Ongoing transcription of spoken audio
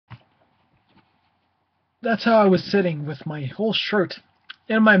that's how I was sitting with my whole shirt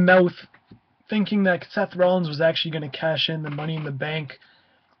in my mouth, thinking that Seth Rollins was actually going to cash in the Money in the Bank.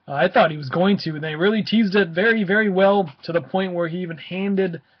 I thought he was going to, and they really teased it very, very well to the point where he even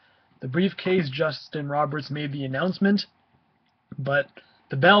handed the briefcase. Justin Roberts made the announcement, but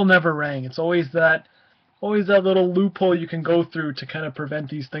the bell never rang. It's always that little loophole you can go through to kind of prevent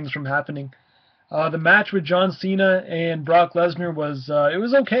these things from happening. The match with John Cena and Brock Lesnar was it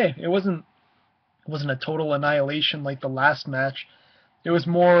was okay. It wasn't a total annihilation like the last match. It was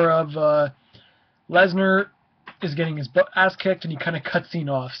more of Lesnar is getting his ass kicked and he kind of cuts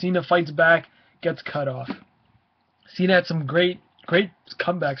Cena off. Cena fights back, gets cut off. Cena had some great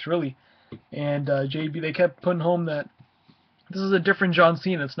comebacks really, and JB, they kept putting home that this is a different John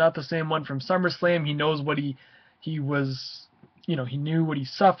Cena. It's not the same one from SummerSlam. He knows what he was, he knew what he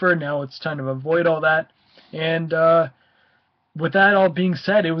suffered. Now it's time to avoid all that. And with that all being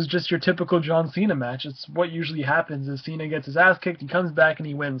said, it was just your typical John Cena match. It's what usually happens is Cena gets his ass kicked, he comes back and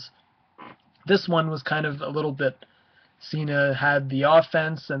he wins. This one was kind of a little bit, Cena had the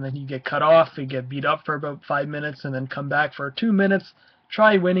offense and then he'd get cut off, he'd get beat up for about 5 minutes and then come back for 2 minutes,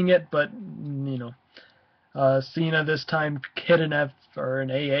 try winning it, but Cena this time hit an F or an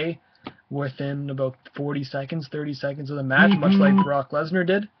AA within about 40 seconds, 30 seconds of the match, much like Brock Lesnar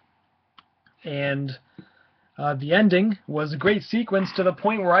did. And the ending was a great sequence to the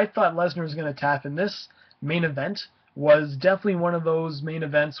point where I thought Lesnar was going to tap in. This main event was definitely one of those main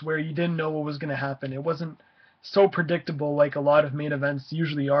events where you didn't know what was going to happen. It wasn't so predictable like a lot of main events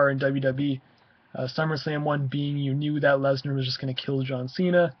usually are in WWE. SummerSlam one being you knew that Lesnar was just going to kill John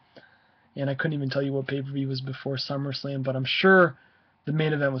Cena. And I couldn't even tell you what pay-per-view was before SummerSlam, but I'm sure the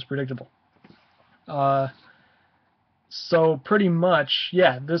main event was predictable. So pretty much,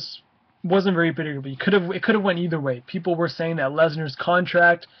 yeah, this wasn't very predictable. It could have went either way. People were saying that Lesnar's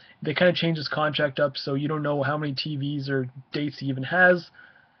contract, they kind of changed his contract up, so you don't know how many TVs or dates he even has.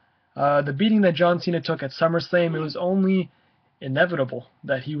 The beating that John Cena took at SummerSlam, it was only inevitable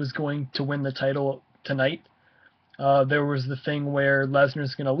that he was going to win the title tonight. There was the thing where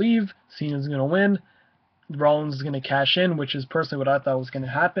Lesnar's going to leave, Cena's going to win, Rollins is going to cash in, which is personally what I thought was going to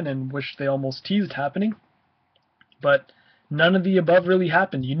happen and which they almost teased happening. But none of the above really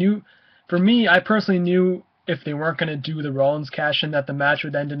happened. For me, I personally knew if they weren't going to do the Rollins cash in that the match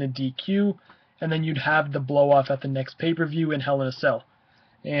would end in a DQ, and then you'd have the blow off at the next pay-per-view in Hell in a Cell.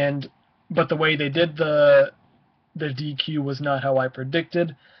 But the way they did the DQ was not how I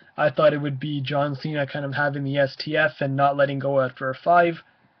predicted. I thought it would be John Cena kind of having the STF and not letting go after a 5,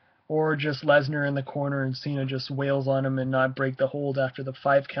 or just Lesnar in the corner and Cena just wails on him and not break the hold after the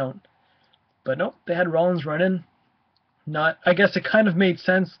 5 count. But nope, they had Rollins run in. I guess it kind of made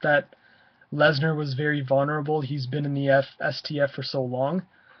sense that Lesnar was very vulnerable. He's been in the STF for so long,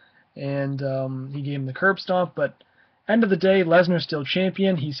 and he gave him the curb stomp. But end of the day, Lesnar's still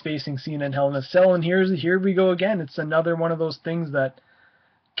champion. He's facing Cena in Hell in a Cell, and here we go again. It's another one of those things that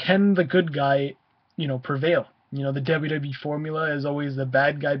can the good guy, prevail? The WWE formula is always the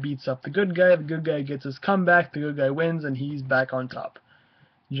bad guy beats up the good guy gets his comeback, the good guy wins, and he's back on top.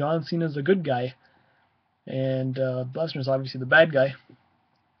 John Cena's the good guy, and Lesnar's obviously the bad guy.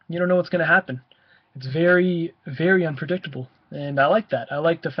 You don't know what's going to happen. It's very, very unpredictable, and I like that. I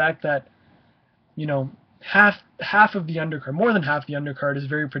like the fact that, half of the undercard, more than half the undercard is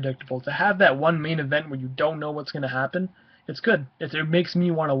very predictable. To have that one main event where you don't know what's going to happen, it's good. It makes me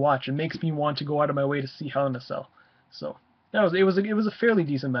want to watch. It makes me want to go out of my way to see Hell in a Cell. So it was a fairly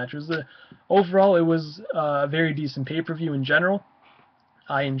decent match. Overall it was a very decent pay-per-view in general.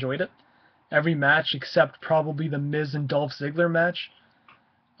 I enjoyed it. Every match except probably the Miz and Dolph Ziggler match.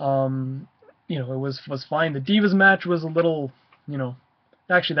 It was fine. The Divas match was a little,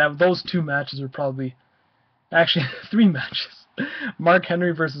 actually those 2 matches were probably 3 matches. Mark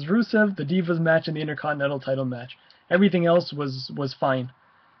Henry versus Rusev, the Divas match, and the Intercontinental title match. Everything else was fine.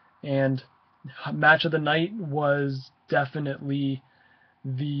 And match of the night was definitely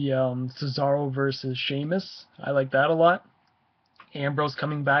the Cesaro versus Sheamus. I like that a lot. Ambrose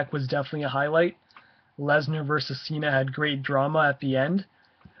coming back was definitely a highlight. Lesnar versus Cena had great drama at the end.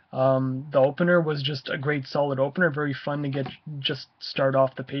 The opener was just a great solid opener, very fun to just start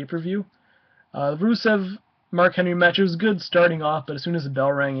off the pay-per-view. Rusev Mark Henry match, it was good starting off, but as soon as the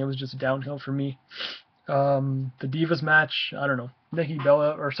bell rang, it was just downhill for me. The Divas match, I don't know.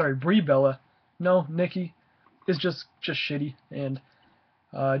 Brie Bella. No, Nikki is just shitty, and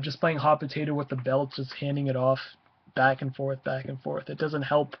just playing hot potato with the belt, just handing it off back and forth. It doesn't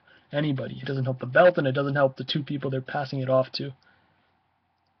help anybody. It doesn't help the belt, and it doesn't help the 2 people they're passing it off to.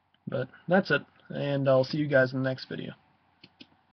 But that's it, and I'll see you guys in the next video.